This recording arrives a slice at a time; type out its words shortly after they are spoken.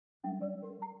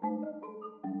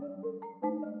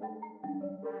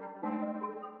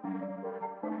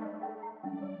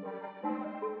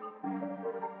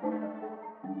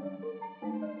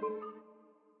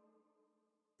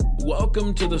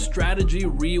Welcome to the Strategy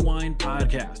Rewind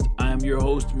Podcast. I am your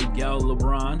host, Miguel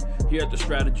Lebron. Here at the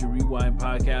Strategy Rewind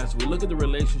Podcast, we look at the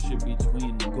relationship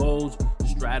between goals,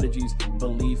 strategies,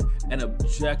 belief, and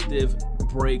objective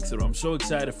breakthrough. I'm so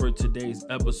excited for today's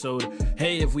episode.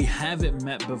 Hey, if we haven't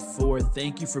met before,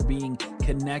 thank you for being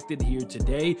connected here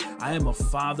today. I am a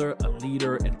father, a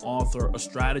leader, an author, a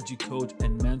strategy coach,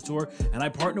 and mentor, and I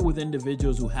partner with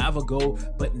individuals who have a goal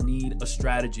but need a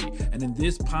strategy. And in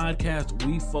this podcast,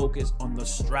 we focus on the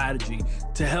strategy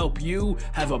to help you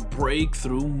have a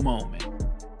breakthrough moment.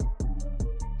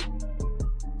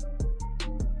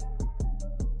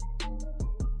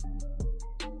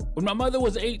 When my mother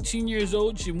was 18 years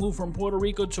old, she moved from Puerto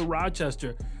Rico to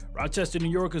Rochester. Rochester, New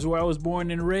York is where I was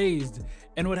born and raised.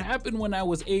 And what happened when I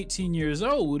was 18 years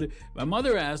old, my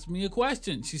mother asked me a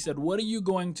question. She said, "What are you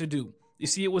going to do?" You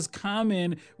see, it was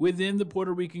common within the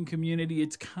Puerto Rican community.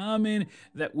 It's common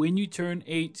that when you turn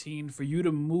 18, for you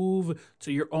to move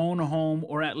to your own home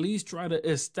or at least try to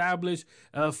establish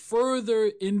a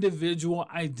further individual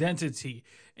identity.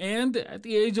 And at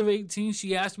the age of 18,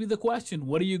 she asked me the question,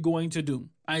 "What are you going to do?"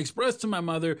 I expressed to my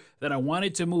mother that I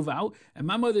wanted to move out, and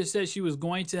my mother said she was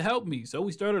going to help me. So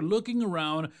we started looking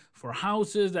around for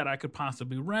houses that I could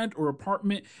possibly rent or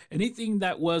apartment, anything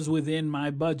that was within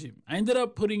my budget. I ended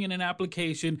up putting in an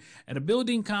application at a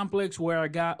building complex where I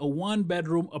got a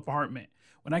one-bedroom apartment.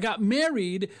 When I got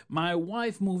married, my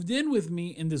wife moved in with me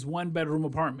in this one-bedroom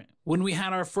apartment. When we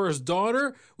had our first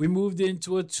daughter, we moved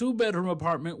into a two-bedroom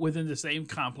apartment within the same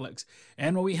complex.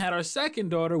 And when we had our second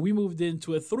daughter, we moved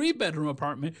into a three-bedroom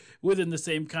apartment within the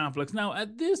same complex. Now,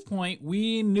 at this point,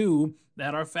 we knew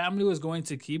that our family was going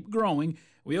to keep growing.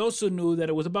 We also knew that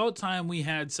it was about time we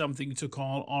had something to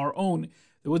call our own.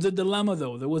 There was a dilemma,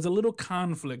 though. There was a little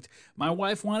conflict. My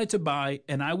wife wanted to buy,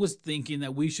 and I was thinking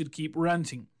that we should keep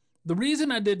renting. The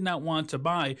reason I did not want to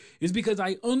buy is because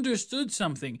I understood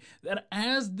something, that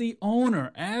as the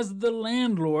owner, as the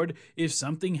landlord, if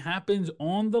something happens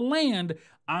on the land,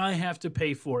 I have to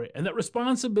pay for it. And that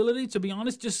responsibility, to be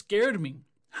honest, just scared me.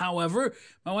 However,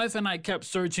 my wife and I kept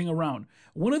searching around.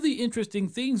 One of the interesting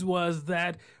things was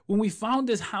that when we found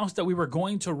this house that we were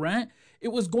going to rent, it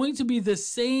was going to be the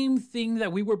same thing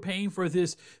that we were paying for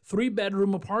this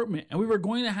three-bedroom apartment, and we were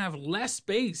going to have less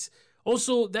space.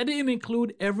 Also, that didn't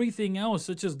include everything else,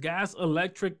 such as gas,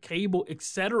 electric, cable,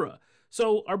 etc.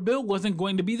 So our bill wasn't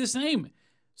going to be the same.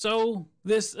 So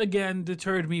this, again,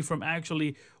 deterred me from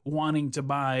actually wanting to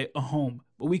buy a home.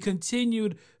 But we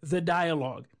continued the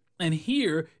dialogue. And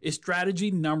here is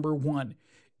strategy number one.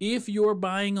 If you're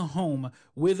buying a home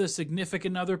with a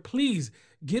significant other, please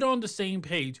get on the same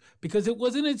page, because it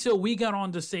wasn't until we got on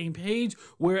the same page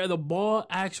where the ball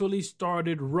actually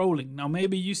started rolling. Now,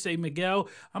 maybe you say, "Miguel,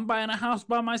 I'm buying a house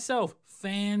by myself."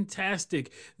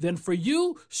 Fantastic. Then for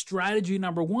you, strategy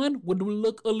number one would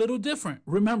look a little different.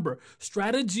 Remember,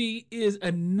 strategy is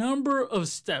a number of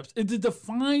steps. It's a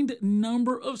defined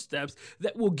number of steps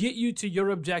that will get you to your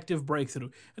objective breakthrough.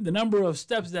 And the number of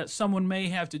steps that someone may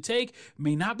have to take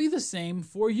may not be the same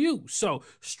for you. So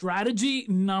strategy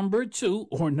number two,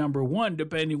 or number one,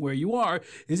 depending where you are,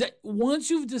 is that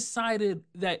once you've decided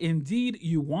that indeed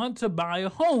you want to buy a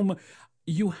home,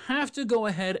 you have to go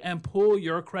ahead and pull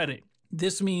your credit.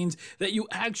 This means that you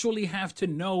actually have to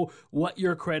know what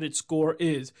your credit score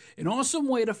is. An awesome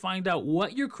way to find out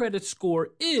what your credit score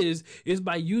is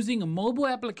by using a mobile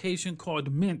application called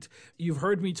Mint. You've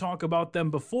heard me talk about them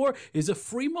before. It's a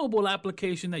free mobile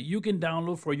application that you can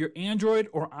download for your Android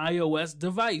or iOS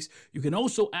device. You can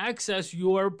also access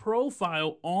your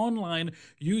profile online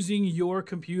using your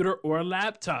computer or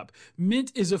laptop.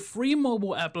 Mint is a free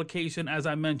mobile application, as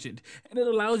I mentioned, and it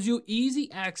allows you easy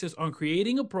access on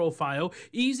creating a profile,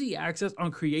 easy access on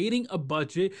creating a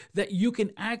budget that you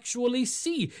can actually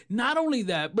see. Not only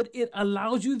that, but it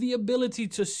allows you the ability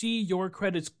to see your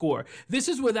credit score. This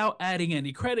is without adding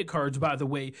any credit cards, by the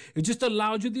way. It just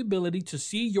allows you the ability to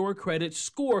see your credit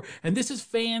score. And this is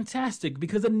fantastic,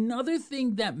 because another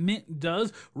thing that Mint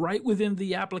does right within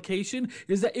the application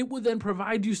is that it will then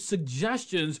provide you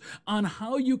suggestions on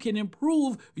how you can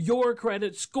improve your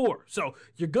credit score. So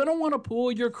you're going to want to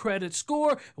pull your credit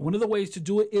score. One of the ways to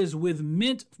do it is with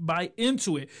Mint by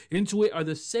Intuit. Intuit are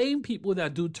the same people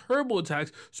that do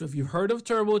TurboTax. So if you've heard of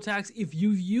TurboTax, if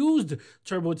you've used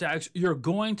TurboTax, you're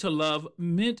going to love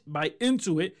Mint by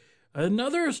Intuit.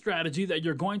 Another strategy that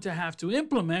you're going to have to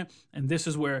implement, and this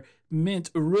is where Mint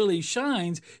really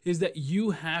shines, is that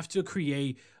you have to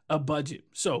create a budget.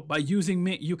 So by using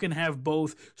Mint, you can have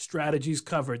both strategies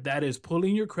covered. That is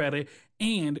pulling your credit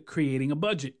and creating a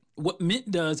budget. What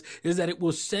Mint does is that it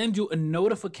will send you a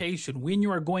notification when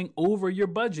you are going over your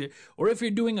budget, or if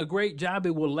you're doing a great job,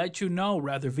 it will let you know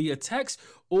rather via text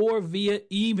or via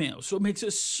email. So it makes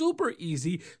it super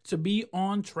easy to be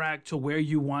on track to where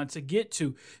you want to get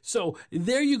to. So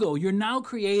there you go. You're now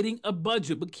creating a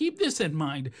budget. But keep this in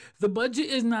mind. The budget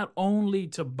is not only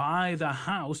to buy the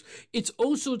house, it's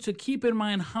also to keep in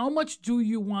mind how much do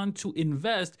you want to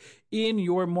invest in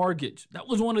your mortgage. That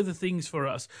was one of the things for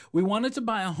us. We wanted to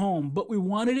buy a home, but we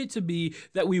wanted it to be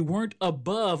that we weren't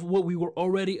above what we were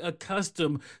already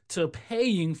accustomed to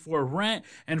paying for rent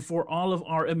and for all of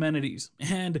our amenities.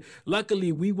 And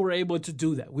luckily, we were able to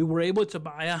do that. We were able to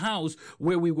buy a house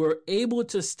where we were able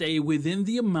to stay within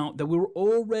the amount that we were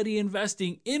already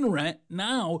investing in rent.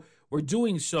 Now, we're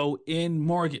doing so in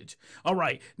mortgage. All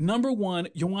right, number one,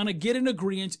 you want to get an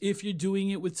agreement if you're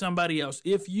doing it with somebody else.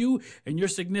 If you and your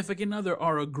significant other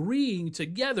are agreeing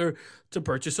together to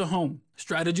purchase a home.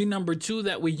 Strategy number two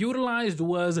that we utilized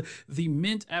was the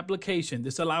Mint application.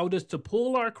 This allowed us to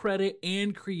pull our credit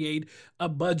and create a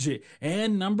budget.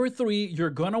 And number three,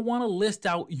 you're going to want to list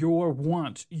out your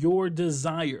wants, your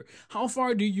desire. How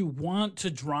far do you want to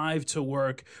drive to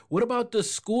work? What about the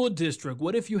school district?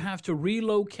 What if you have to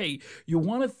relocate? You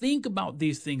want to think about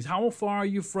these things. How far are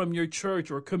you from your church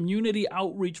or community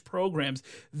outreach programs?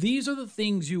 These are the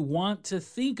things you want to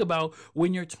think about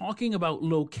when you're talking about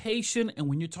location and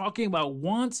when you're talking about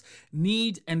wants,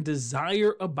 needs, and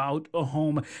desire about a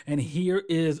home. And here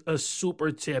is a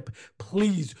super tip.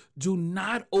 Please do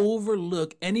not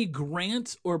overlook any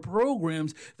grants or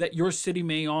programs that your city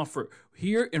may offer.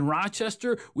 Here in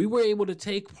Rochester, we were able to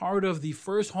take part of the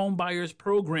First Home Buyers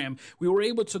Program. We were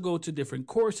able to go to different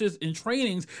courses and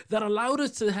trainings that allowed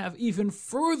us to have even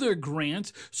further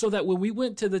grants so that when we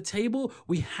went to the table,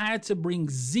 we had to bring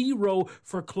zero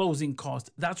for closing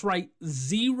costs. That's right,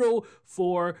 zero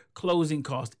for closing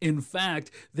costs. In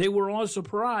fact, they were all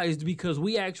surprised because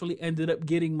we actually ended up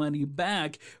getting money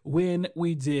back when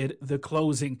we did the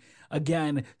closing.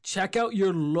 Again, check out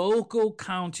your local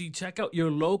county, check out your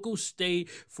local state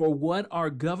for what are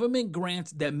government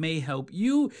grants that may help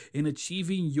you in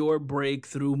achieving your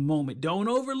breakthrough moment. Don't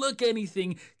overlook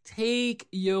anything. Take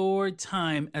your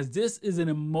time, as this is an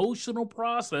emotional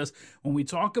process when we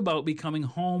talk about becoming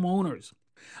homeowners.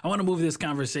 I want to move this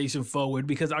conversation forward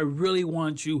because I really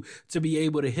want you to be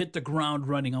able to hit the ground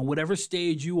running on whatever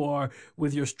stage you are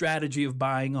with your strategy of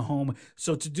buying a home.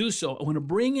 So to do so, I want to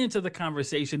bring into the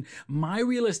conversation my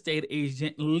real estate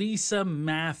agent, Lisa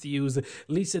Matthews.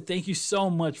 Lisa, thank you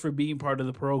so much for being part of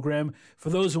the program.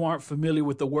 For those who aren't familiar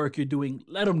with the work you're doing,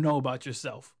 let them know about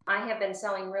yourself. I have been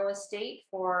selling real estate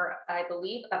for, I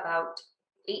believe, about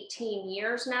 18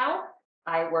 years now.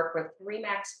 I work with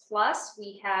Remax Plus.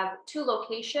 We have two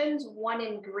locations, one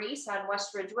in Greece on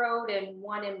West Ridge Road and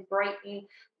one in Brighton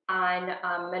on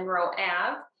Monroe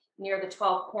Ave near the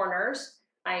 12 Corners.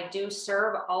 I do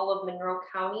serve all of Monroe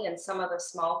County and some of the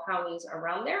small counties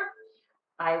around there.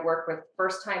 I work with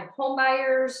first-time home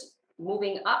buyers,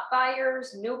 moving up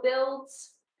buyers, new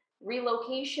builds,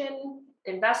 relocation,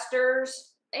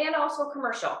 investors, and also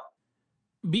commercial.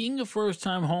 Being a first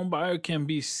time home buyer can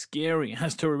be scary. I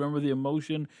have to remember the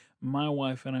emotion my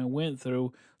wife and I went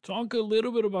through. Talk a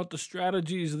little bit about the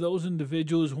strategies those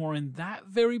individuals who are in that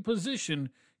very position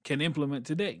can implement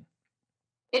today.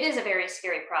 It is a very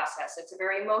scary process. It's a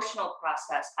very emotional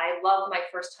process. I love my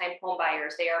first time home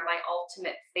buyers. They are my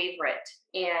ultimate favorite.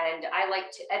 And I like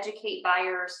to educate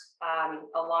buyers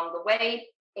along the way.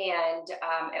 And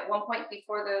at one point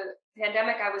before the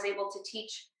pandemic, I was able to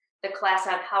teach the class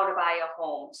on how to buy a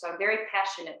home. So I'm very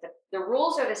passionate. The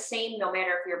rules are the same no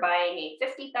matter if you're buying a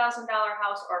 $50,000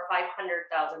 house or a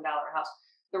 $500,000 house.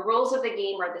 The rules of the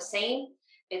game are the same.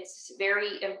 It's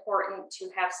very important to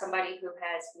have somebody who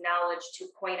has knowledge to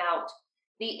point out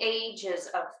the ages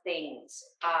of things.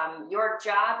 Your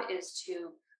job is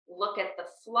to look at the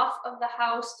fluff of the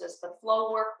house. Does the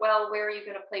flow work well? Where are you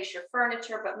going to place your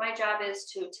furniture? But my job is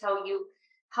to tell you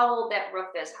how old that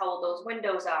roof is, how old those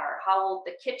windows are, how old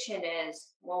the kitchen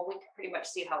is. Well, we can pretty much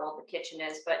see how old the kitchen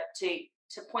is, but to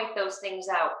point those things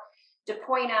out, to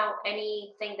point out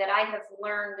anything that I have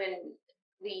learned in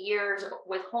the years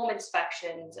with home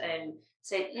inspections and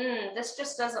say, this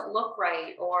just doesn't look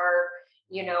right, or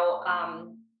this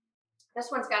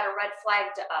one's got a red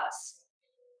flag to us.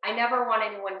 I never want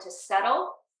anyone to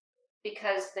settle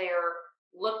because they're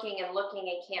looking and looking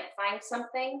and can't find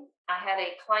something. I had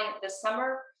a client this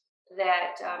summer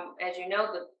that, as you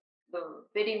know, the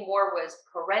bidding war was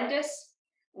horrendous.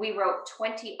 We wrote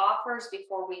 20 offers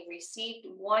before we received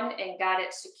one and got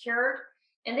it secured.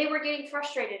 And they were getting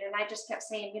frustrated. And I just kept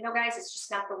saying, guys, it's just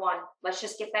not the one. Let's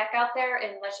just get back out there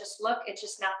and let's just look. It's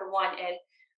just not the one. And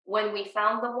when we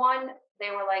found the one, they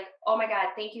were like, oh my God,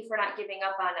 thank you for not giving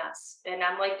up on us. And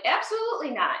I'm like, absolutely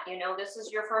not. This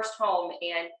is your first home.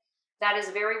 And that is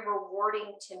very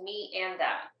rewarding to me and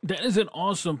them. That is an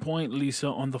awesome point, Lisa,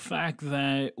 on the fact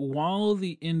that while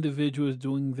the individual is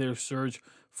doing their search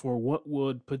for what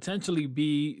would potentially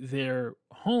be their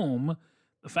home,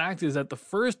 the fact is that the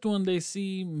first one they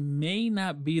see may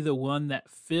not be the one that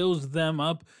fills them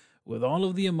up with all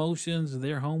of the emotions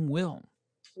their home will.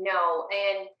 No.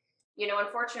 And,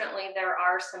 unfortunately, there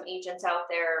are some agents out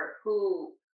there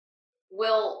who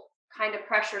will kind of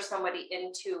pressure somebody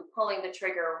into pulling the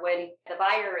trigger when the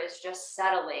buyer is just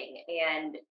settling.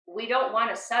 And we don't want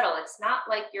to settle. It's not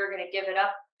like you're going to give it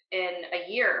up in a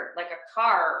year, like a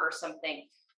car or something.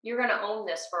 You're going to own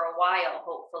this for a while,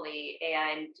 hopefully,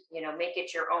 and, make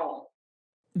it your own.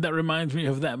 That reminds me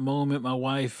of that moment my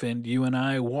wife and you and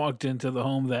I walked into the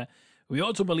home that we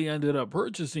ultimately ended up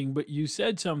purchasing, but you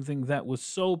said something that was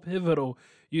so pivotal.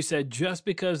 You said just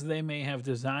because they may have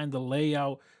designed the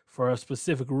layout for a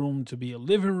specific room to be a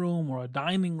living room or a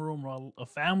dining room or a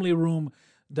family room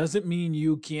doesn't mean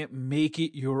you can't make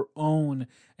it your own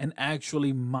and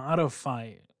actually modify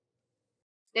it.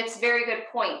 It's a very good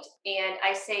point. And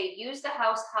I say use the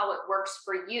house how it works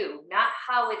for you, not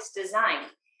how it's designed.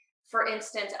 For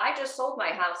instance, I just sold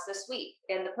my house this week,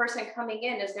 and the person coming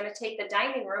in is going to take the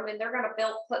dining room and they're going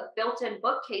to put built-in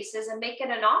bookcases and make it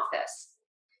an office.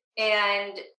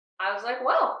 And I was like,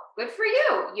 well, good for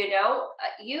you.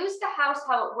 Use the house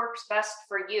how it works best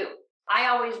for you. I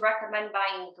always recommend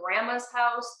buying grandma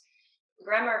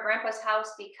or grandpa's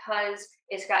house, because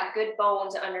it's got good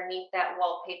bones underneath that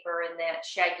wallpaper and that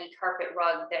shaggy carpet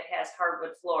rug that has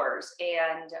hardwood floors.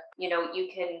 And, you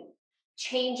can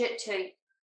change it to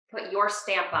put your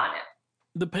stamp on it.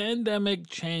 The pandemic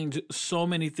changed so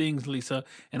many things, Lisa,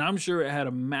 and I'm sure it had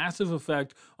a massive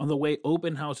effect on the way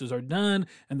open houses are done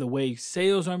and the way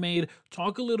sales are made.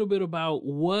 Talk a little bit about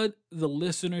what the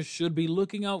listeners should be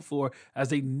looking out for as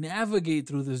they navigate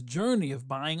through this journey of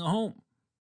buying a home.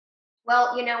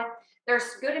 Well, there's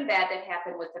good and bad that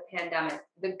happened with the pandemic.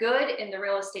 The good in the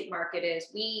real estate market is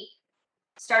we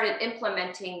started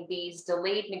implementing these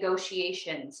delayed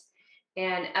negotiations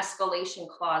and escalation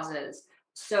clauses.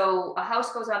 So a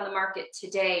house goes on the market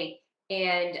today.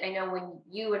 And I know when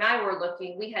you and I were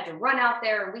looking, we had to run out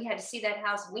there and we had to see that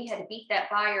house and we had to beat that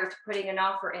buyer to putting an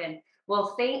offer in.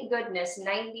 Well, thank goodness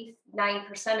 99%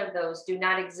 of those do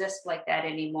not exist like that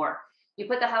anymore. You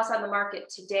put the house on the market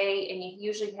today and you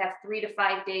usually have 3 to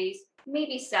 5 days,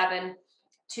 maybe 7,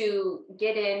 to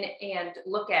get in and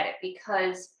look at it,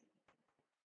 because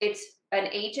it's an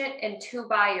agent and 2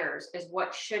 buyers is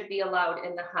what should be allowed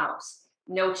in the house.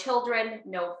 No children,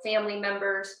 no family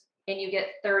members, and you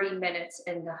get 30 minutes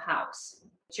in the house.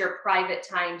 It's your private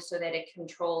time so that it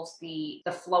controls the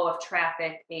flow of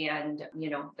traffic and,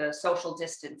 the social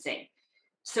distancing.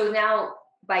 So now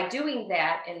by doing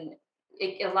that, and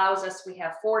it allows us, we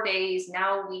have 4 days.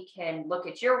 Now we can look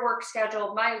at your work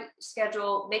schedule, my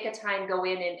schedule, make a time, go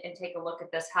in and take a look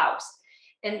at this house.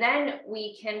 And then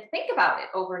we can think about it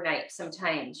overnight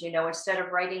sometimes, instead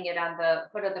of writing it on the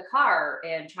hood of the car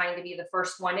and trying to be the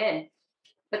first one in.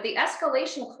 But the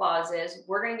escalation clause is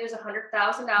we're going to use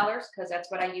 $100,000, because that's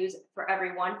what I use for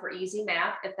everyone for easy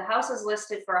math. If the house is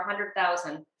listed for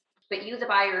 100,000, but you, the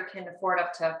buyer, can afford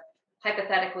up to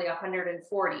hypothetically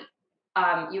 140,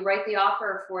 you write the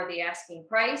offer for the asking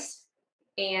price,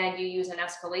 and you use an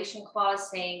escalation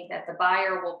clause saying that the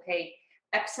buyer will pay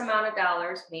X amount of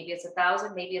dollars, maybe it's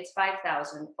 1,000, maybe it's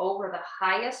 5,000, over the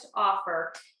highest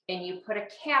offer, and you put a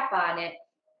cap on it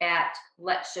at,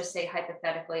 let's just say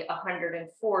hypothetically,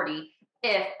 140,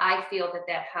 if I feel that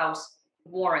that house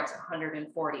warrants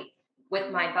 140.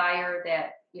 With my buyer that,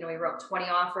 we wrote 20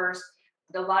 offers,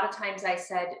 a lot of times I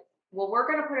said, well,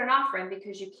 we're going to put an offer in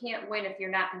because you can't win if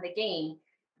you're not in the game.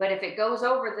 But if it goes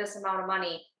over this amount of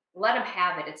money, let them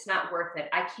have it. It's not worth it.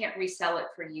 I can't resell it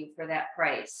for you for that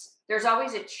price. There's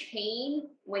always a chain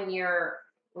when you're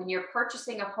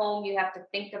purchasing a home. You have to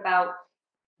think about,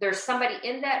 there's somebody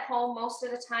in that home most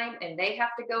of the time, and they have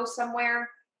to go somewhere,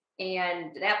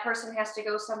 and that person has to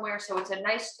go somewhere. So it's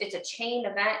a chain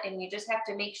event, and you just have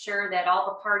to make sure that all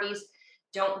the parties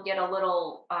don't get a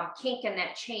little kink in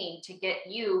that chain to get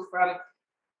you from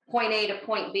point A to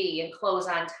point B and close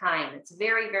on time. It's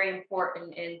very, very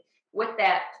important. And with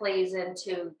that plays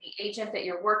into the agent that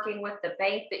you're working with, the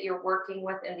bank that you're working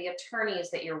with, and the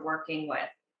attorneys that you're working with,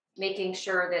 making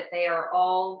sure that they are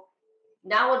all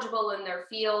knowledgeable in their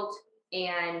field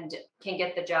and can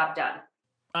get the job done.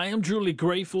 I am truly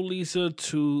grateful, Lisa,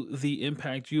 to the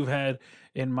impact you've had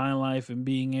in my life and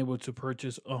being able to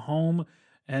purchase a home.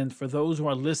 And for those who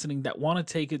are listening that want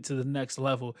to take it to the next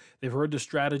level, they've heard the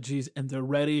strategies and they're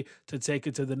ready to take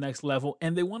it to the next level.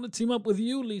 And they want to team up with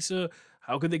you, Lisa.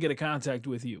 How could they get in contact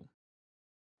with you?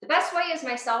 The best way is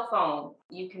my cell phone.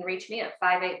 You can reach me at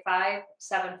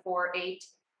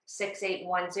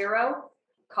 585-748-6810.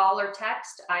 Call or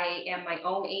text. I am my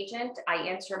own agent. I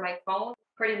answer my phone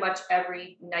pretty much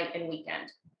every night and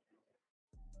weekend.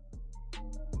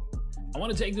 I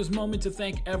want to take this moment to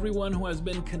thank everyone who has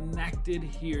been connected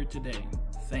here today.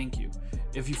 Thank you.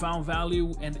 If you found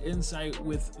value and insight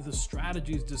with the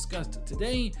strategies discussed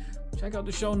today, check out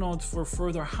the show notes for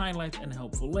further highlights and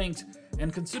helpful links,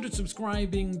 and consider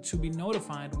subscribing to be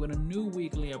notified when a new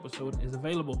weekly episode is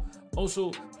available.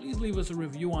 Also, please leave us a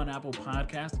review on Apple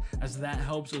Podcasts, as that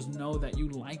helps us know that you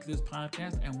like this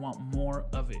podcast and want more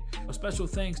of it. A special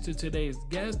thanks to today's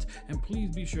guest, and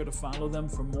please be sure to follow them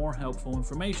for more helpful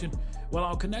information. Well,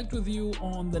 I'll connect with you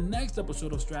on the next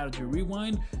episode of Strategy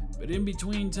Rewind, but in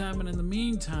between time and in the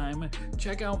meantime,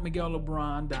 check out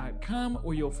MiguelLebron.com,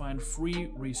 where you'll find free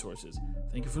resources.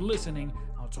 Thank you for listening.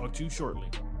 I'll talk to you shortly.